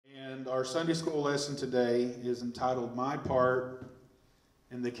our Sunday school lesson today is entitled, My Part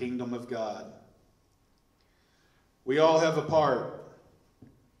in the Kingdom of God. We all have a part.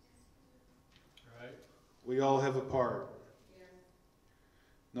 Right. We all have a part. Yeah.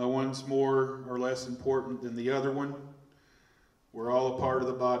 No one's more or less important than the other one. We're all a part of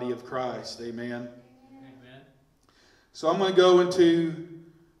the body of Christ. Amen. Amen. So I'm going to go into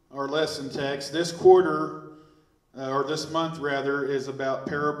our lesson text. This quarter, or this month rather, is about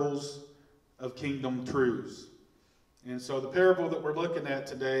parables of kingdom truths. And so the parable that we're looking at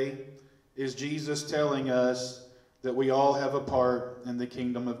today is Jesus telling us that we all have a part in the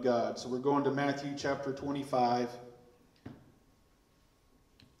kingdom of God. So we're going to Matthew chapter 25,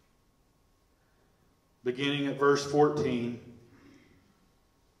 beginning at verse 14.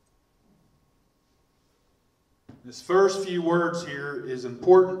 This first few words here is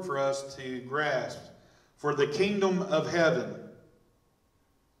important for us to grasp. For the kingdom of heaven.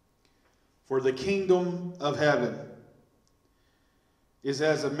 For the kingdom of heaven is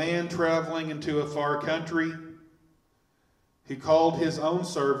as a man traveling into a far country, who called his own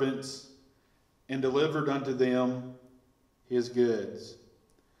servants and delivered unto them his goods.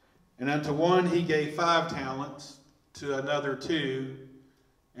 And unto one he gave 5 talents, to another 2,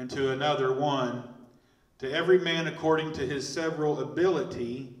 and to another 1, to every man according to his several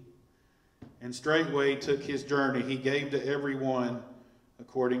ability. And straightway took his journey. He gave to every one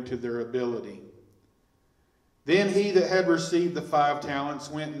according to their ability. Then he that had received the 5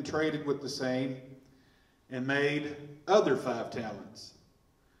 talents went and traded with the same, and made other 5 talents.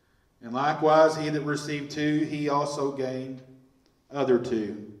 And likewise he that received 2, he also gained other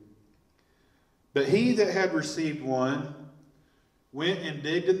 2. But he that had received 1 went and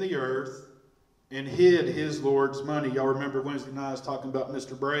digged in the earth, and hid his Lord's money. Y'all remember Wednesday night I was talking about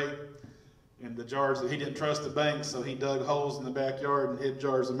Mr. Bray and the jars that he didn't trust the bank, so he dug holes in the backyard and hid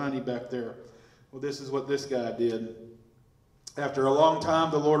jars of money back there. Well, this is what this guy did. After a long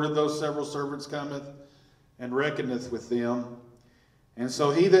time, the Lord of those several servants cometh and reckoneth with them. And so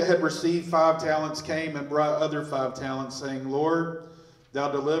he that had received 5 talents came and brought other 5 talents, saying, Lord,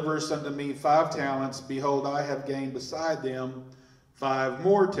 thou deliverest unto me 5 talents. Behold, I have gained beside them 5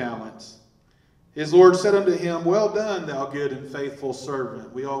 more talents. His Lord said unto him, Well done, thou good and faithful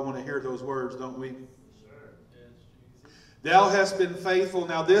servant. We all want to hear those words, don't we? Sure. Yes. Thou hast been faithful.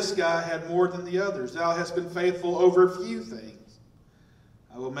 Now this guy had more than the others. Thou hast been faithful over few things.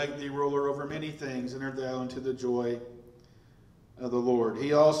 I will make thee ruler over many things. Enter thou into the joy of the Lord.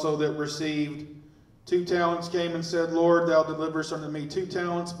 He also that received 2 talents came and said, Lord, thou deliverest unto me 2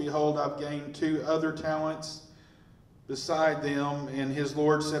 talents. Behold, I've gained 2 other talents beside them. And his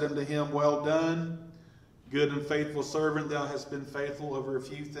Lord said unto him, Well done, good and faithful servant. Thou hast been faithful over a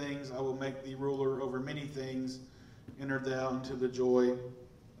few things. I will make thee ruler over many things. Enter thou into the joy of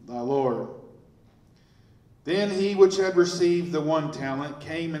thy Lord. Then he which had received the 1 talent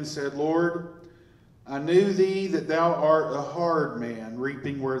came and said, Lord, I knew thee that thou art a hard man,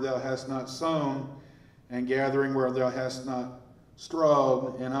 reaping where thou hast not sown, and gathering where thou hast not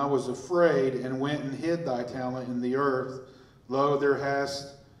strawed. And I was afraid, and went and hid thy talent in the earth. Lo, there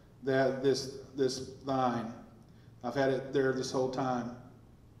hast that this thine. I've had it there this whole time.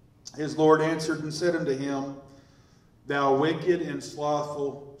 His Lord answered and said unto him, Thou wicked and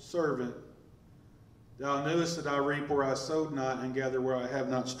slothful servant, thou knewest that I reap where I sowed not, and gather where I have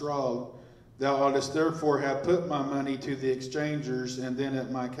not strawed. Thou oughtest therefore have put my money to the exchangers, and then at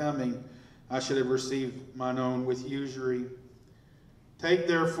my coming I should have received mine own with usury. Take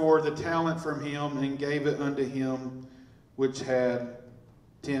therefore the talent from him, and gave it unto him which had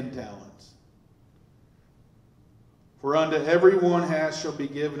 10 talents. For unto every one hath shall be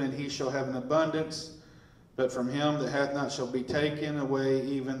given, and he shall have an abundance. But from him that hath not shall be taken away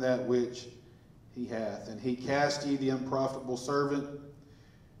even that which he hath. And he cast ye the unprofitable servant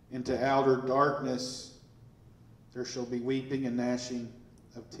into outer darkness. There shall be weeping and gnashing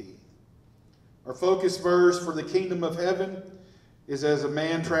of teeth. Our focus verse for the kingdom of heaven is as a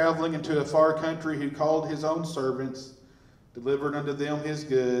man traveling into a far country, who called his own servants, delivered unto them his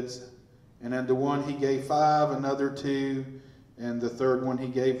goods, and unto one he gave 5, another 2, and the third one he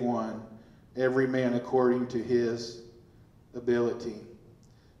gave 1, every man according to his ability.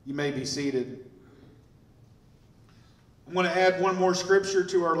 You may be seated. I'm going to add one more scripture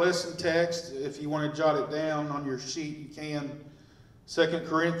to our lesson text. If you want to jot it down on your sheet, you can. 2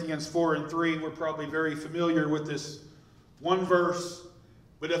 Corinthians 4:3. We're probably very familiar with this one verse.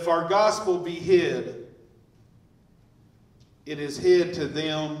 But if our gospel be hid, it is hid to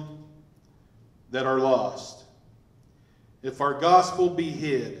them that are lost. If our gospel be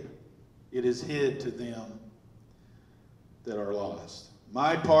hid, it is hid to them that are lost.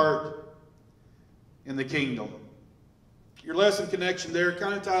 My part in the kingdom. Your lesson connection there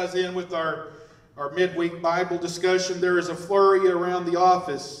kind of ties in with our midweek Bible discussion. There is a flurry around the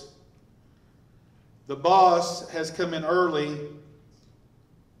office. The boss has come in early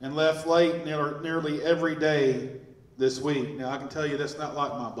and left late nearly every day this week. Now, I can tell you that's not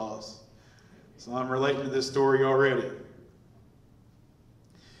like my boss. So I'm relating to this story already.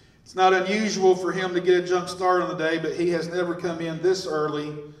 It's not unusual for him to get a jump start on the day, but he has never come in this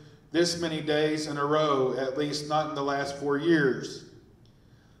early, this many days in a row, at least not in the last 4 years.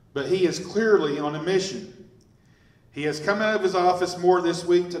 But he is clearly on a mission. He has come out of his office more this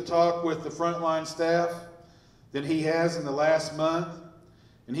week to talk with the frontline staff than he has in the last month.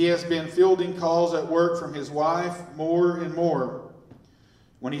 And he has been fielding calls at work from his wife more and more.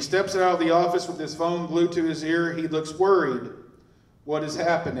 When he steps out of the office with his phone glued to his ear, he looks worried. What is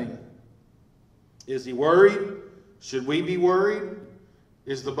happening? Is he worried? Should we be worried?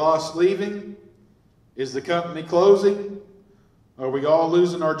 Is the boss leaving? Is the company closing? Are we all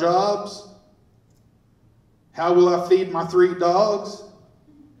losing our jobs? How will I feed my 3 dogs?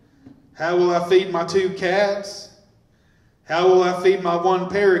 How will I feed my 2 cats? How will I feed my 1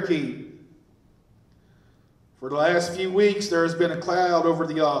 parakeet? For the last few weeks, there has been a cloud over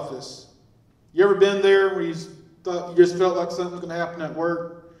the office. You ever been there where you just felt like something was going to happen at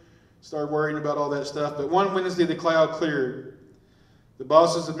work? Started worrying about all that stuff. But one Wednesday, the cloud cleared. The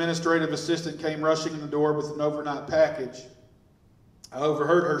boss's administrative assistant came rushing in the door with an overnight package. I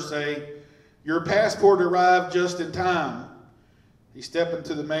overheard her say, "Your passport arrived just in time." He stepped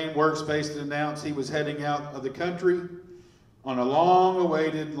into the main workspace and announced he was heading out of the country on a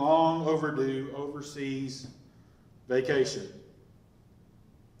long-awaited, long-overdue overseas vacation.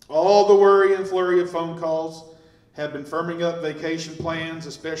 All the worry and flurry of phone calls had been firming up vacation plans,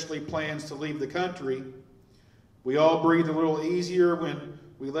 especially plans to leave the country. We all breathed a little easier when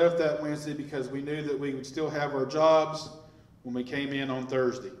we left that Wednesday because we knew that we would still have our jobs when we came in on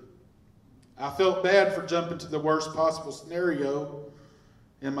Thursday. I felt bad for jumping to the worst possible scenario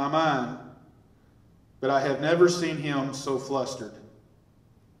in my mind, but I have never seen him so flustered.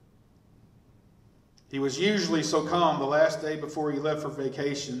 He was usually so calm the last day before he left for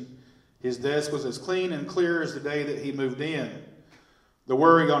vacation. His desk was as clean and clear as the day that he moved in. The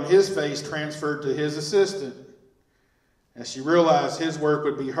worry on his face transferred to his assistant as she realized his work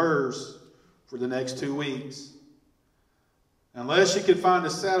would be hers for the next 2 weeks. Unless she could find a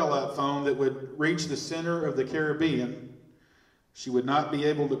satellite phone that would reach the center of the Caribbean, she would not be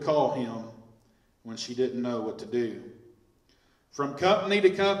able to call him when she didn't know what to do. From company to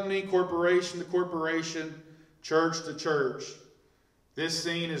company, corporation to corporation, church to church, this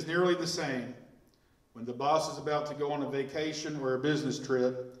scene is nearly the same when the boss is about to go on a vacation or a business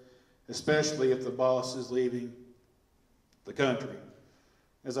trip, especially if the boss is leaving the country.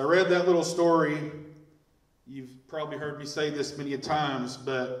 As I read that little story, you've probably heard me say this many times,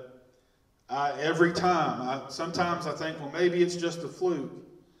 but sometimes I think, well, maybe it's just a fluke.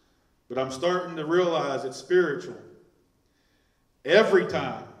 But I'm starting to realize it's spiritual. Every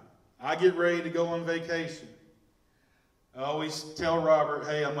time I get ready to go on vacation, I always tell Robert,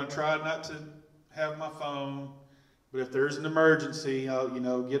 hey, I'm going to try not to have my phone, but if there's an emergency, I'll,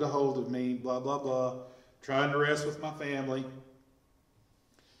 get a hold of me, blah, blah, blah. Trying to rest with my family.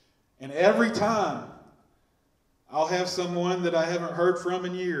 And every time, I'll have someone that I haven't heard from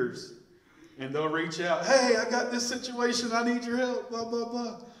in years, and they'll reach out, hey, I got this situation, I need your help, blah, blah,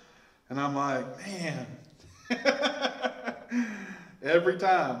 blah. And I'm like, man, every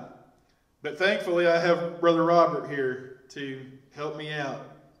time. But thankfully, I have Brother Robert here to help me out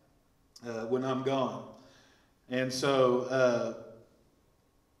when I'm gone. And so,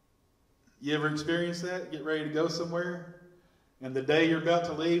 you ever experienced that? Get ready to go somewhere, and the day you're about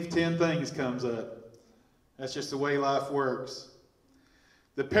to leave, 10 things comes up. That's just the way life works.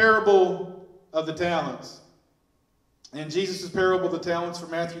 The parable of the talents. In Jesus' parable of the talents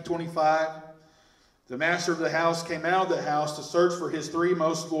from Matthew 25, the master of the house came out of the house to search for his 3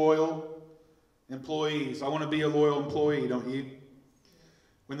 most loyal employees. I want to be a loyal employee, don't you?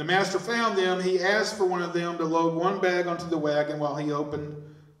 When the master found them, he asked for one of them to load 1 bag onto the wagon while he opened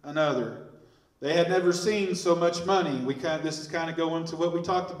another. They had never seen so much money. This is kind of going to what we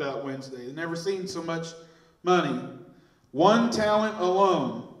talked about Wednesday. They'd never seen so much money. 1 talent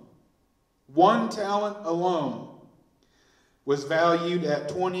alone was valued at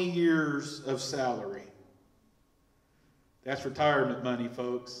 20 years of salary. That's retirement money,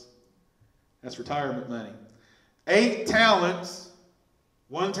 folks. That's retirement money. 8 talents,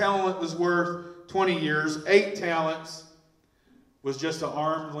 1 talent was worth 20 years. 8 talents was just an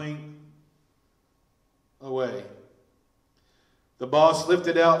arm's length away. The boss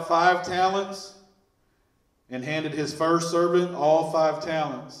lifted out 5 talents and handed his first servant all 5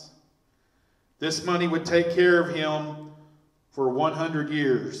 talents. This money would take care of him for 100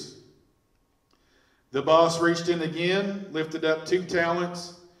 years. The boss reached in again, lifted up 2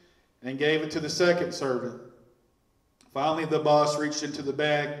 talents, and gave it to the second servant. Finally, the boss reached into the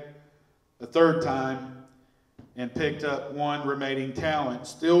bag a third time and picked up 1 remaining talent,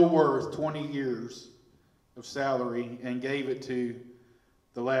 still worth 20 years of salary, and gave it to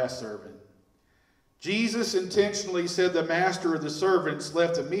the last servant. Jesus intentionally said the master of the servants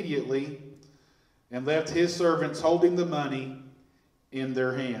left immediately and left his servants holding the money in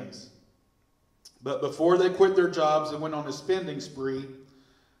their hands. But before they quit their jobs and went on a spending spree,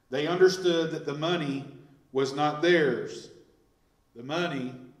 they understood that the money was not theirs. The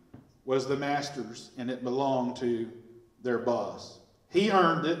money was the master's, and it belonged to their boss. He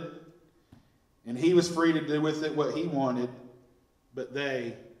earned it, and he was free to do with it what he wanted, but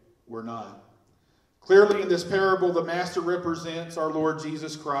they were not. Clearly in this parable, the master represents our Lord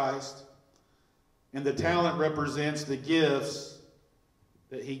Jesus Christ, and the talent represents the gifts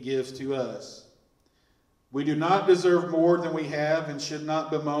that he gives to us. We do not deserve more than we have and should not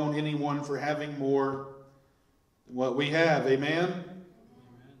bemoan anyone for having more than what we have. Amen? Amen.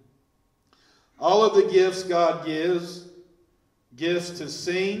 All of the gifts God gives, gifts to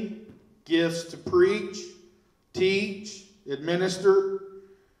sing, gifts to preach, teach, administer,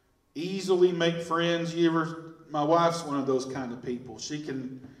 easily make friends. My wife's one of those kind of people.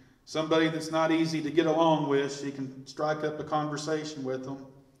 Somebody that's not easy to get along with, she can strike up a conversation with them.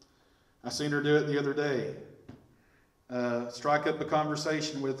 I seen her do it the other day. Strike up a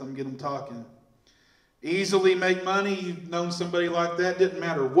conversation with them, get them talking. Easily make money. You've known somebody like that. Didn't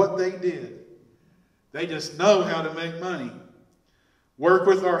matter what they did. They just know how to make money. Work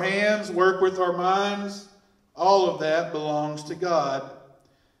with our hands, work with our minds. All of that belongs to God.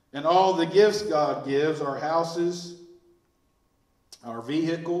 And all the gifts God gives, our houses, our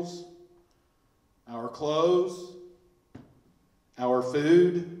vehicles, our clothes, our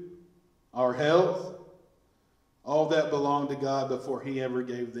food, our health, all that belonged to God before he ever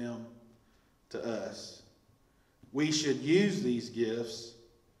gave them to us. We should use these gifts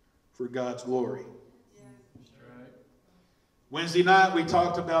for God's glory. Yeah. That's right. Wednesday night we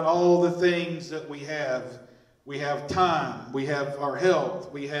talked about all the things that we have. We have time, we have our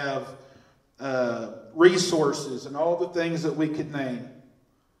health, we have resources, and all the things that we could name.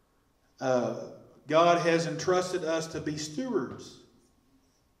 God has entrusted us to be stewards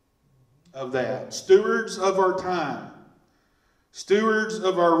of that. Stewards of our time. Stewards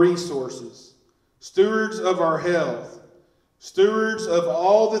of our resources. Stewards of our health. Stewards of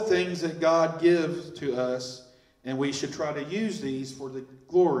all the things that God gives to us. And we should try to use these for the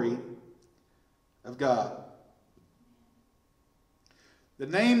glory of God. The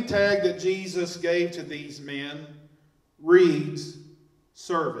name tag that Jesus gave to these men reads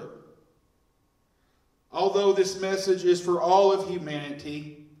servant. Although this message is for all of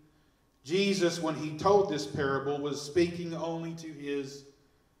humanity, Jesus, when he told this parable, was speaking only to his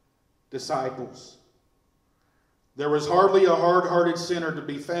disciples. There was hardly a hard-hearted sinner to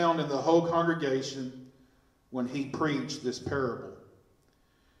be found in the whole congregation when he preached this parable.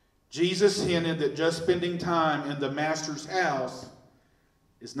 Jesus hinted that just spending time in the Master's house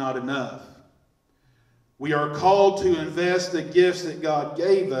is not enough. We are called to invest the gifts that God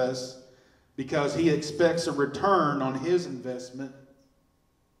gave us because he expects a return on his investment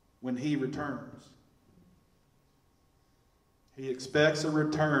when he returns. He expects a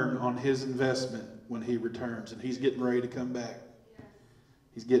return on his investment when he returns, and he's getting ready to come back.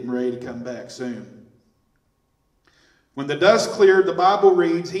 He's getting ready to come back soon. When the dust cleared, the Bible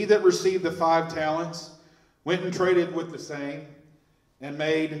reads, he that received the 5 talents went and traded with the same and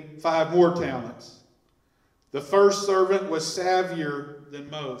made 5 more talents. The first servant was savvier than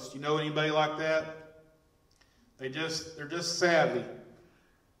most. You know anybody like that? They're just savvy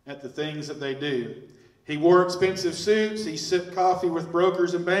at the things that they do. He wore expensive suits. He sipped coffee with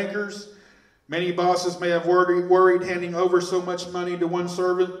brokers and bankers. Many bosses may have worried handing over so much money to one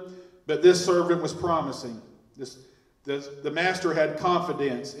servant, but this servant was promising. The master had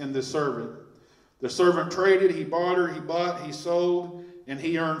confidence in this servant. The servant traded, he bought, he sold, and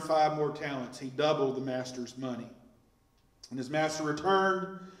he earned 5 more talents. He doubled the master's money. When his master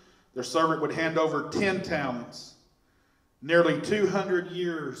returned, the servant would hand over 10 talents, nearly 200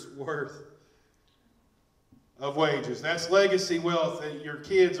 years worth of wages. That's legacy wealth. Your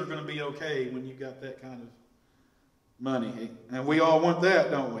kids are going to be okay when you got that kind of money. And we all want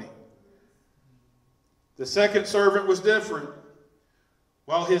that, don't we? The second servant was different.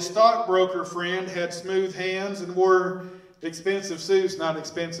 While his stockbroker friend had smooth hands and wore expensive suits, not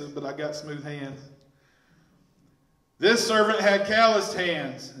expensive, but I got smooth hands. This servant had calloused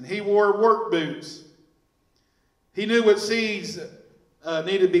hands, and he wore work boots. He knew what seeds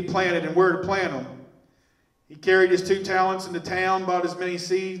needed to be planted and where to plant them. He carried his 2 talents into town, bought as many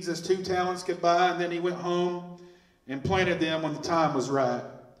seeds as 2 talents could buy, and then he went home and planted them when the time was right.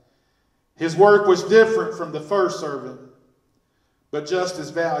 His work was different from the first servant, but just as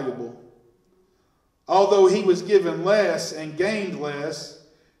valuable. Although he was given less and gained less,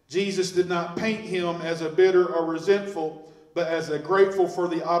 Jesus did not paint him as a bitter or resentful, but as a grateful for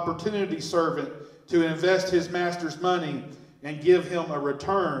the opportunity servant to invest his master's money and give him a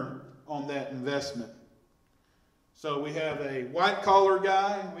return on that investment. So we have a white-collar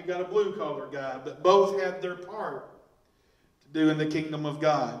guy and we got a blue-collar guy, but both had their part to do in the kingdom of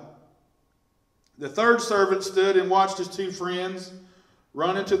God. The third servant stood and watched his 2 friends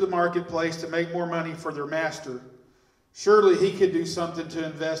run into the marketplace to make more money for their master. Surely he could do something to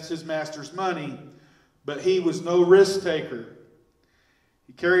invest his master's money, but he was no risk taker.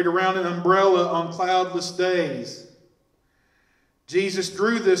 He carried around an umbrella on cloudless days. Jesus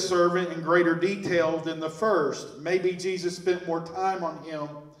drew this servant in greater detail than the first. Maybe Jesus spent more time on him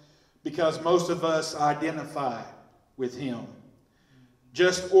because most of us identify with him.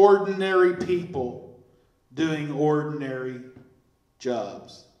 Just ordinary people doing ordinary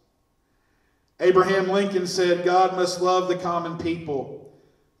jobs. Abraham Lincoln said, God must love the common people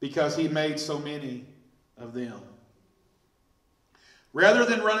because he made so many of them. Rather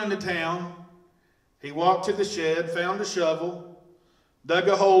than running to town, he walked to the shed, found a shovel, dug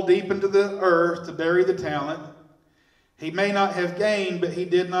a hole deep into the earth to bury the talent. He may not have gained, but he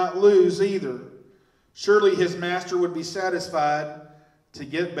did not lose either. Surely his master would be satisfied to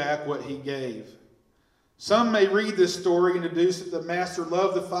get back what he gave. Some may read this story and deduce that the master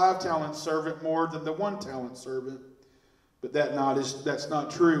loved the 5-talent servant more than the 1-talent servant. But that's not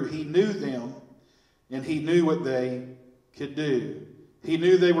true. He knew them, and he knew what they could do. He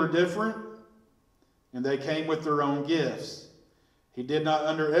knew they were different, and they came with their own gifts. He did not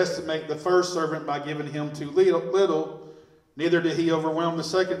underestimate the first servant by giving him too little. Neither did he overwhelm the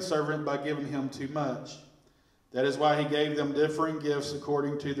second servant by giving him too much. That is why he gave them differing gifts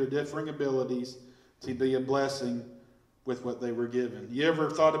according to their differing abilities to be a blessing with what they were given. You ever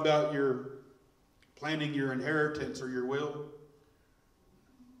thought about planning your inheritance or your will?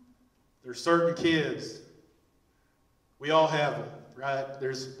 There's certain kids. We all have them, right?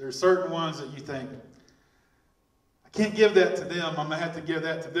 There's certain ones that you think, I can't give that to them. I'm going to have to give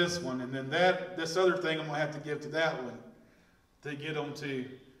that to this one. And then this other thing I'm going to have to give to that one to get them to.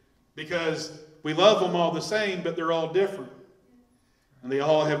 Because we love them all the same, but they're all different. And they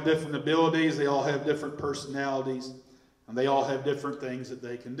all have different abilities. They all have different personalities. And they all have different things that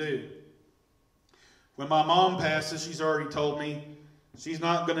they can do. When my mom passes, she's already told me she's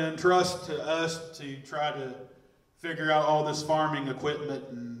not going to entrust to us to try to figure out all this farming equipment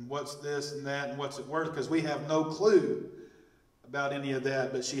and what's this and that and what's it worth, because we have no clue about any of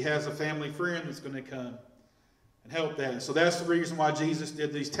that. But she has a family friend that's going to come and help that. And so that's the reason why Jesus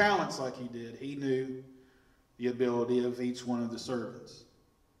did these talents like he did. He knew the ability of each one of the servants.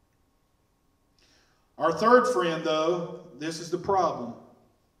 Our third friend, though, this is the problem.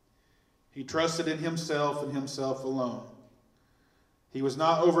 He trusted in himself and himself alone. He was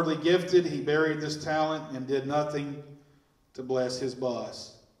not overly gifted. He buried this talent and did nothing to bless his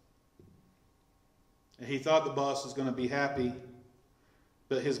boss. And he thought the boss was going to be happy,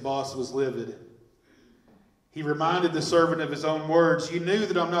 but his boss was livid. He reminded the servant of his own words. You knew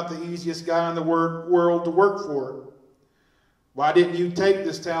that I'm not the easiest guy in the world to work for. Why didn't you take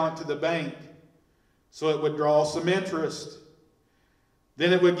this talent to the bank so it would draw some interest?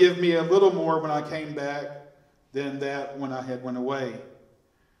 Then it would give me a little more when I came back than that when I had went away.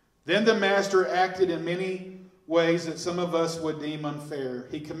 Then the master acted in many ways that some of us would deem unfair.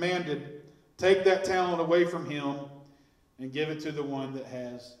 He commanded, take that talent away from him and give it to the one that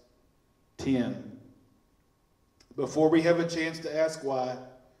has 10. Before we have a chance to ask why,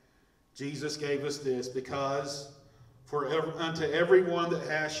 Jesus gave us this, because unto everyone that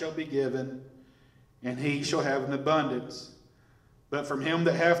has shall be given, and he shall have an abundance. But from him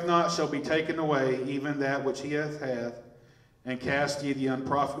that hath not shall be taken away even that which he hath. And cast ye the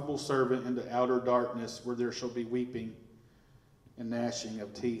unprofitable servant into outer darkness, where there shall be weeping and gnashing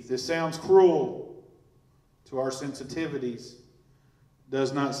of teeth. This sounds cruel to our sensitivities.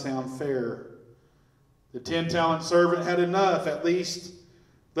 Does not sound fair. The 10-talent servant had enough. At least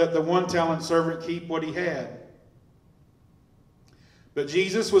let the 1-talent servant keep what he had. But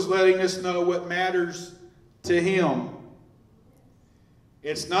Jesus was letting us know what matters to him.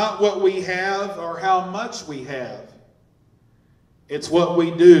 It's not what we have or how much we have. It's what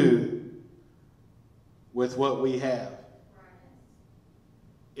we do with what we have.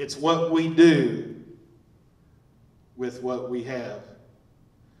 It's what we do with what we have.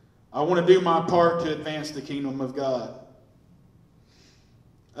 I want to do my part to advance the kingdom of God.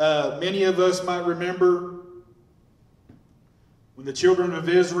 Many of us might remember when the children of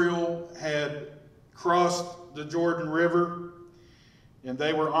Israel had crossed the Jordan River and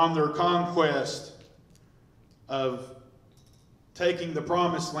they were on their conquest of taking the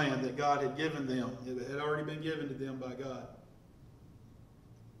promised land that God had given them. It had already been given to them by God.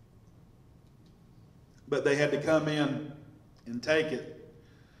 But they had to come in and take it.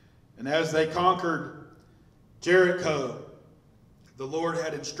 And as they conquered Jericho, the Lord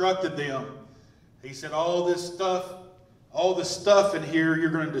had instructed them. He said, all this stuff in here,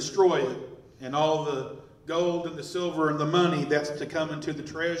 you're going to destroy it. And all the gold and the silver and the money that's to come into the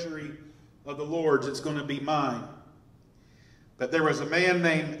treasury of the Lord's, it's going to be mine. But there was a man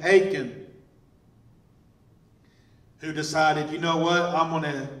named Achan who decided, you know what, I'm going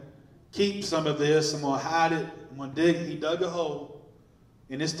to keep some of this. I'm going to hide it. I'm going to dig. He dug a hole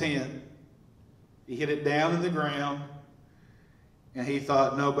in his tent. He hid it down in the ground. And he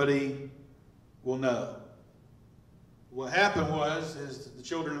thought nobody will know. What happened is the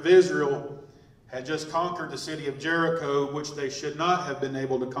children of Israel had just conquered the city of Jericho, which they should not have been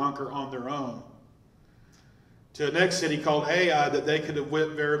able to conquer on their own, to a next city called Ai that they could have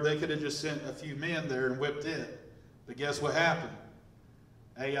whipped there. They could have just sent a few men there and whipped it. But guess what happened?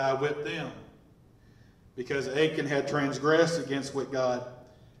 Ai whipped them because Achan had transgressed against what God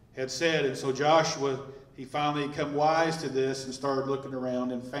had said. And so Joshua, he finally became wise to this and started looking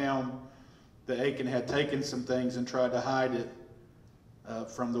around and found that Achan had taken some things and tried to hide it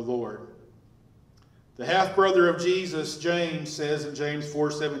from the Lord. The half-brother of Jesus, James, says in James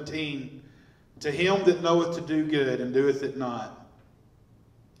 4:17, to him that knoweth to do good and doeth it not,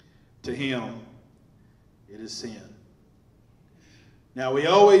 to him it is sin. Now we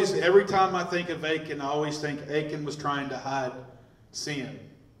always, every time I think of Achan, I always think Achan was trying to hide sin,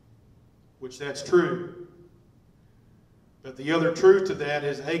 which that's true. But the other truth to that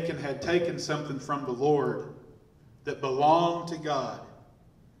is Achan had taken something from the Lord that belonged to God.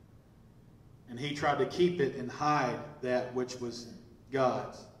 And he tried to keep it and hide that which was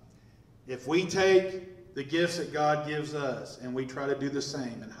God's. If we take the gifts that God gives us and we try to do the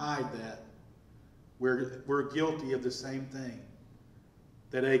same and hide that, we're guilty of the same thing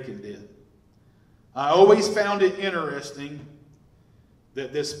that Achan did. I always found it interesting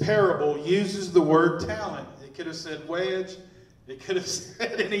that this parable uses the word talent. It could have said wedge. It could have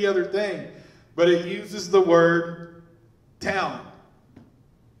said any other thing. But it uses the word talent.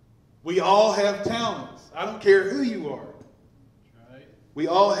 We all have talents. I don't care who you are. Right. We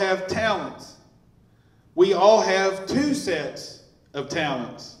all have talents. We all have two sets of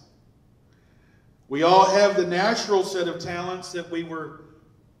talents. We all have the natural set of talents that we were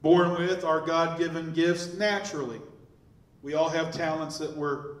born with, our God-given gifts naturally. We all have talents that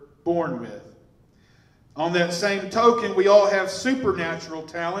we're born with. On that same token, we all have supernatural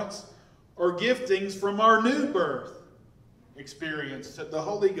talents or giftings from our new birth experience that the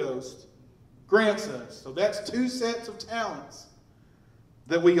Holy Ghost grants us. So that's two sets of talents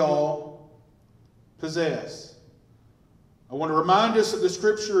that we all possess. I want to remind us of the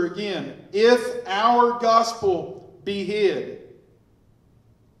scripture again. If our gospel be hid,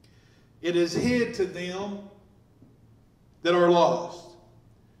 it is hid to them that are lost.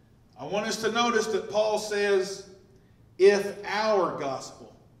 I want us to notice that Paul says, if our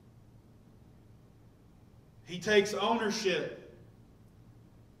gospel. He takes ownership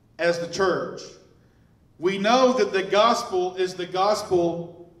as the church. We know that the gospel is the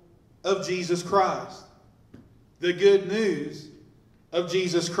gospel of Jesus Christ. The good news of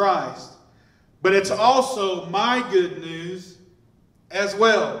Jesus Christ. But it's also my good news as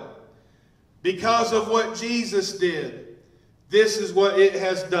well. Because of what Jesus did. This is what it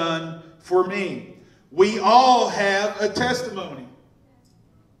has done for me. We all have a testimony.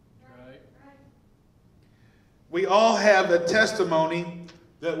 We all have a testimony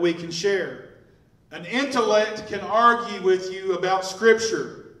that we can share. An intellect can argue with you about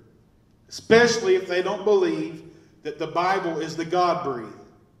Scripture, especially if they don't believe that the Bible is the God-breathed.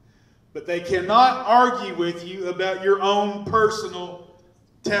 But they cannot argue with you about your own personal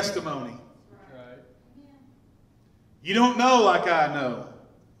testimony. Right. You don't know like I know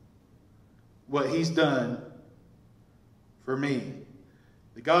what He's done for me.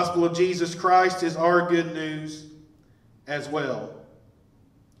 The gospel of Jesus Christ is our good news as well.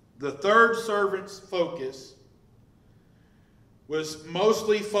 The third servant's focus was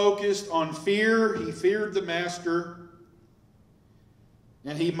mostly focused on fear. He feared the master.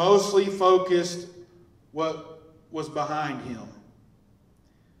 And he mostly focused what was behind him.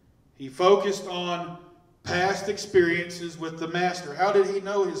 He focused on past experiences with the master. How did he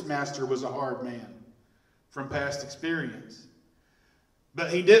know his master was a hard man? From past experience.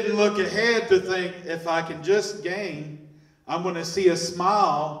 But he didn't look ahead to think, if I can just gain, I'm going to see a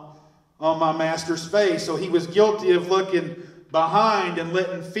smile on my master's face. So he was guilty of looking behind and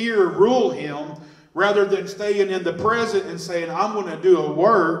letting fear rule him, rather than staying in the present and saying, I'm going to do a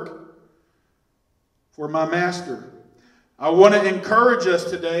work for my master. I want to encourage us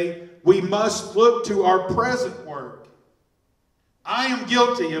today, we must look to our present work. I am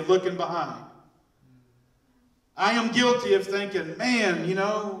guilty of looking behind. I am guilty of thinking, man,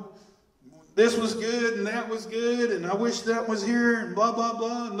 this was good and that was good and I wish that was here and blah, blah,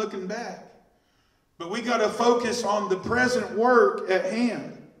 blah, and looking back. But we got to focus on the present work at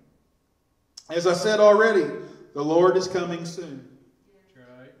hand. As I said already, the Lord is coming soon. That's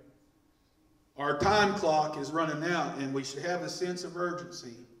right. Our time clock is running out, and we should have a sense of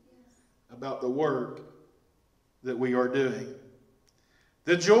urgency about the work that we are doing.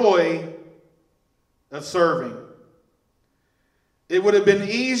 The joy of serving. It would have been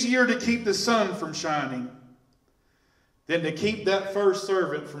easier to keep the sun from shining than to keep that first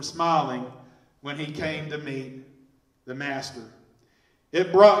servant from smiling when he came to meet the master.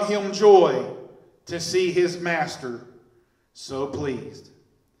 It brought him joy to see his master so pleased.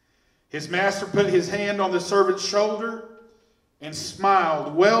 His master put his hand on the servant's shoulder and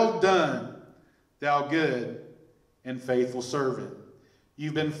smiled, "Well done, thou good and faithful servant.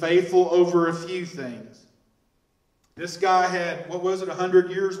 You've been faithful over a few things." This guy had, 100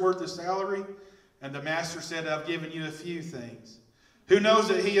 years worth of salary? And the master said, I've given you a few things. Who knows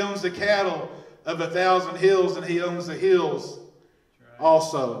that he owns the cattle of 1,000 hills, and he owns the hills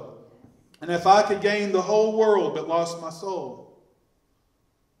also. And if I could gain the whole world but lost my soul,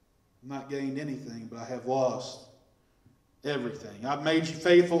 I've not gained anything, but I have lost everything. I've made you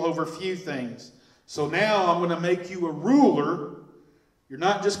faithful over few things. So now I'm going to make you a ruler. You're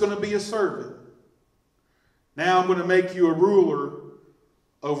not just going to be a servant. Now I'm going to make you a ruler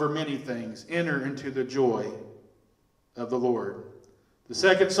over many things. Enter into the joy of the Lord. The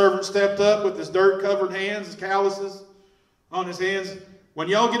second servant stepped up with his dirt-covered hands, his calluses on his hands. When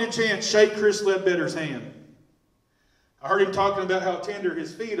y'all get a chance, shake Chris Ledbetter's hand. I heard him talking about how tender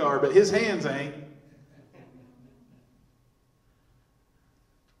his feet are, but his hands ain't.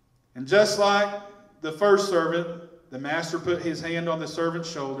 And just like the first servant, the master put his hand on the servant's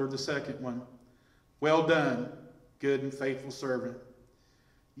shoulder, the second one. Well done, good and faithful servant.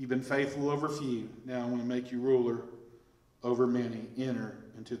 You've been faithful over few. Now I want to make you ruler over many. Enter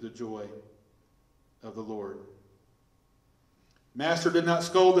into the joy of the Lord. Master did not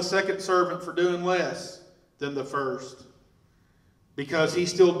scold the second servant for doing less than the first, because he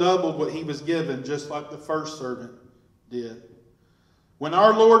still doubled what he was given, just like the first servant did. When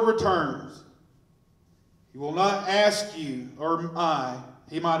our Lord returns, he will not ask you or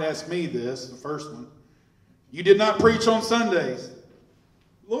he might ask me this, the first one. You did not preach on Sundays.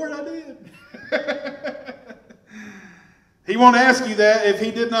 Lord, I did. He won't ask you that if he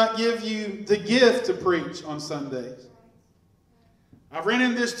did not give you the gift to preach on Sundays. I've ran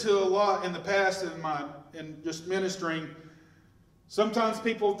into this a lot in the past in just ministering. Sometimes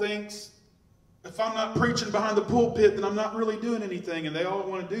people think if I'm not preaching behind the pulpit, then I'm not really doing anything, and they all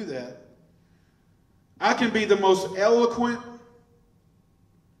want to do that. I can be the most eloquent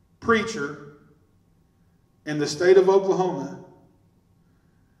preacher in the state of Oklahoma,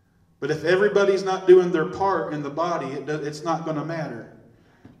 but if everybody's not doing their part in the body, it's not going to matter.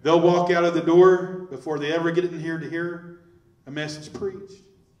 They'll walk out of the door before they ever get in here to hear a message preached.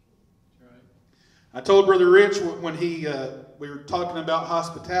 Right. I told Brother Rich when we were talking about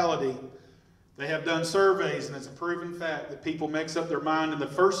hospitality, they have done surveys, and it's a proven fact that people makes up their mind in the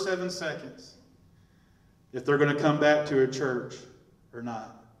first 7 seconds if they're going to come back to a church or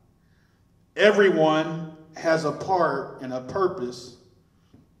not. Everyone has a part and a purpose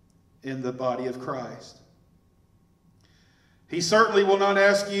in the body of Christ. He certainly will not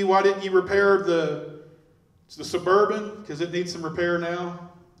ask you, why didn't you repair the Suburban? Because it needs some repair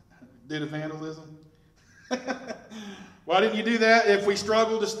now due to vandalism. Why didn't you do that if we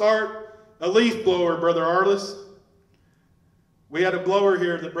struggled to start a leaf blower, Brother Arliss? We had a blower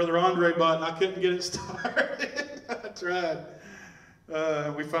here that Brother Andre bought, and I couldn't get it started. I tried.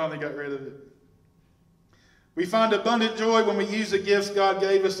 We finally got rid of it. We find abundant joy when we use the gifts God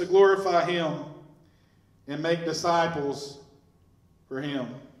gave us to glorify Him and make disciples for Him.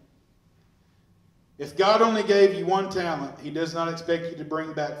 If God only gave you 1 talent, He does not expect you to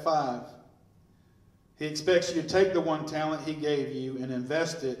bring back 5. He expects you to take the one talent He gave you and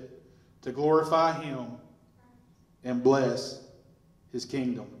invest it to glorify Him and bless His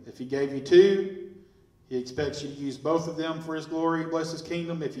kingdom. If He gave you 2, He expects you to use both of them for His glory and bless His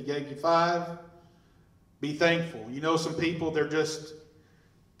kingdom. If He gave you 5, be thankful. You know some people, they're just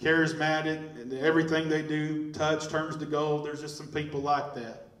charismatic, and everything they do, touch, turns to gold. There's just some people like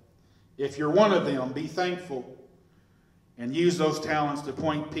that. If you're one of them, be thankful and use those talents to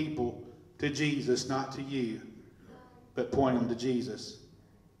point people to Jesus, not to you, but point them to Jesus.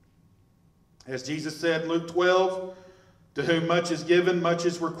 As Jesus said in Luke 12, to whom much is given, much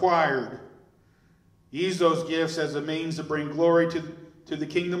is required. Use those gifts as a means to bring glory to the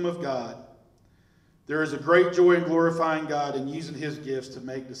kingdom of God. There is a great joy in glorifying God and using His gifts to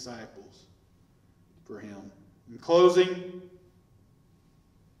make disciples for Him. In closing,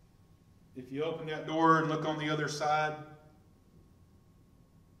 if you open that door and look on the other side,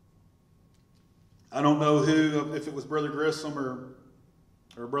 I don't know who, if it was Brother Grissom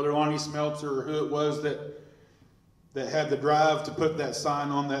or Brother Lonnie Smeltzer or who it was that had the drive to put that sign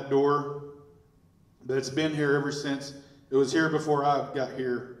on that door, but it's been here ever since. It was here before I got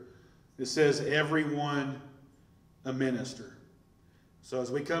here. It says, everyone a minister. So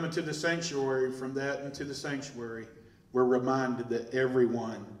as we come into the sanctuary, from that into the sanctuary, we're reminded that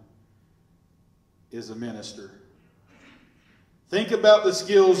everyone is a minister. Think about the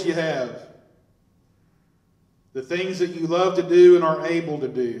skills you have, the things that you love to do and are able to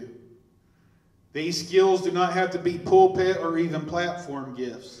do. These skills do not have to be pulpit or even platform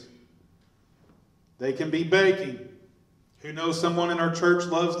gifts. They can be baking. Who knows someone in our church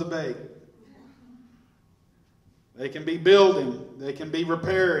loves to bake? They can be building. They can be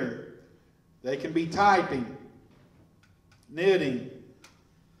repairing. They can be typing, knitting,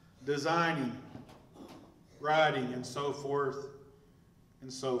 designing, writing, and so forth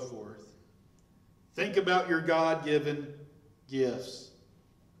and so forth. Think about your God-given gifts.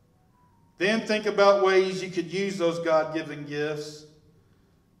 Then think about ways you could use those God-given gifts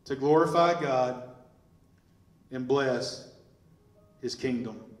to glorify God and bless His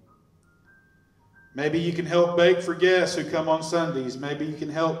kingdom. Maybe you can help bake for guests who come on Sundays. Maybe you can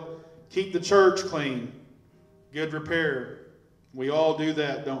help keep the church clean. Good repair. We all do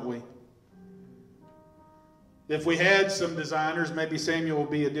that, don't we? If we had some designers, maybe Samuel will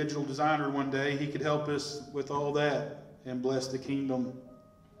be a digital designer one day. He could help us with all that and bless the kingdom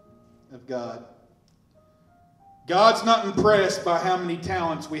of God. God's not impressed by how many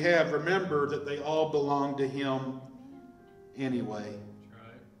talents we have. Remember that they all belong to Him anyway. That's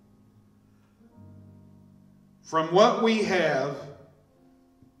right. From what we have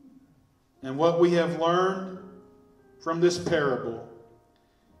and what we have learned from this parable,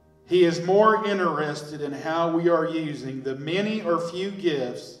 He is more interested in how we are using the many or few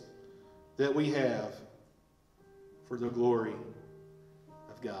gifts that we have for the glory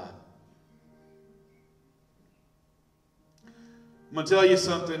of God. I'm going to tell you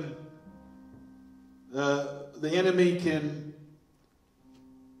something. The enemy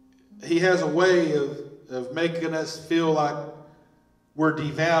he has a way of making us feel like we're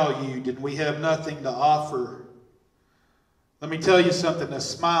devalued and we have nothing to offer. Let me tell you something. A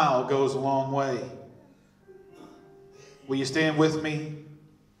smile goes a long way. Will you stand with me?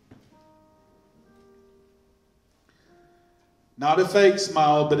 Not a fake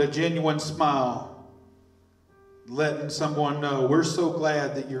smile, but a genuine smile. Letting someone know, we're so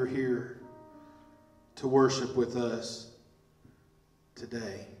glad that you're here to worship with us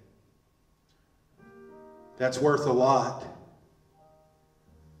today. That's worth a lot.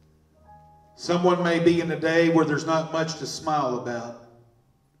 Someone may be in a day where there's not much to smile about,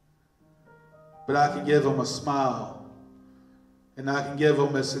 but I can give them a smile, and I can give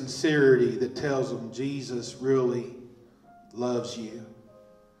them a sincerity that tells them Jesus really loves you.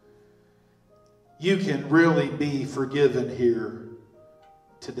 You can really be forgiven here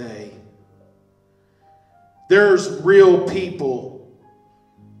today. There's real people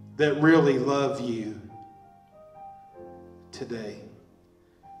that really love you today.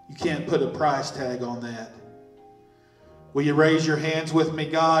 You can't put a price tag on that. Will you raise your hands with me?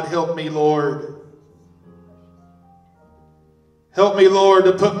 God, help me, Lord. Help me, Lord,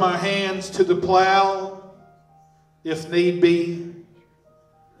 to put my hands to the plow if need be.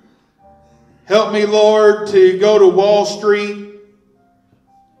 Help me, Lord, to go to Wall Street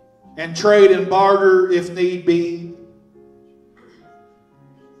and trade and barter if need be.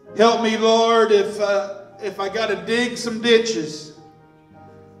 Help me, Lord, if I got to dig some ditches,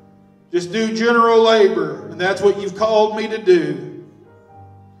 just do general labor, and that's what you've called me to do.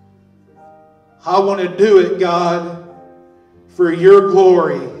 I want to do it, God, for your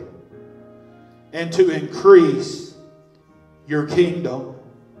glory and to increase your kingdom.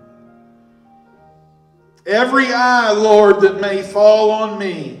 Every eye, Lord, that may fall on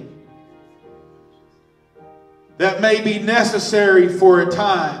me, that may be necessary for a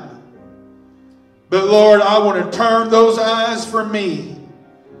time. But Lord, I want to turn those eyes from me,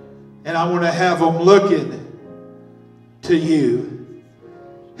 and I want to have them looking to you.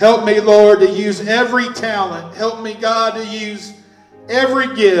 Help me, Lord, to use every talent. Help me, God, to use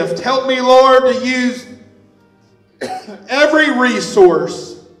every gift. Help me, Lord, to use every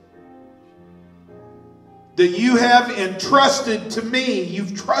resource that you have entrusted to me.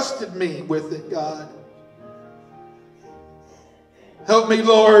 You've trusted me with it, God. Help me,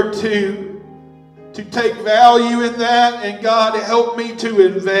 Lord, to take value in that. And God, help me to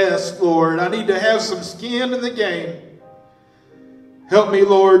invest, Lord. I need to have some skin in the game. Help me,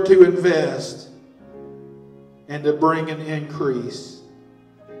 Lord, to invest and to bring an increase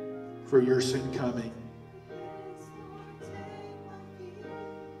for your soon coming.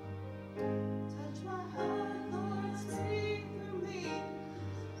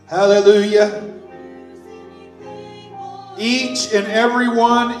 Hallelujah. Each and every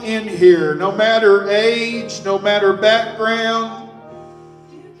one in here, no matter age, no matter background,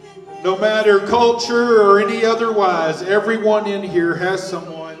 no matter culture or any otherwise, everyone in here has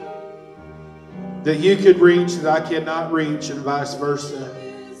someone that you could reach that I cannot reach, and vice versa.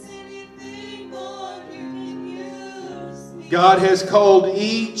 God has called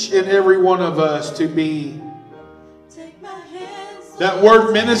each and every one of us to be. That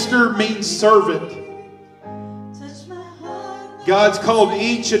word minister means servant. God's called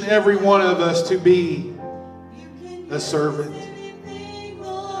each and every one of us to be a servant,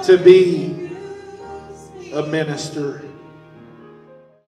 to be a minister.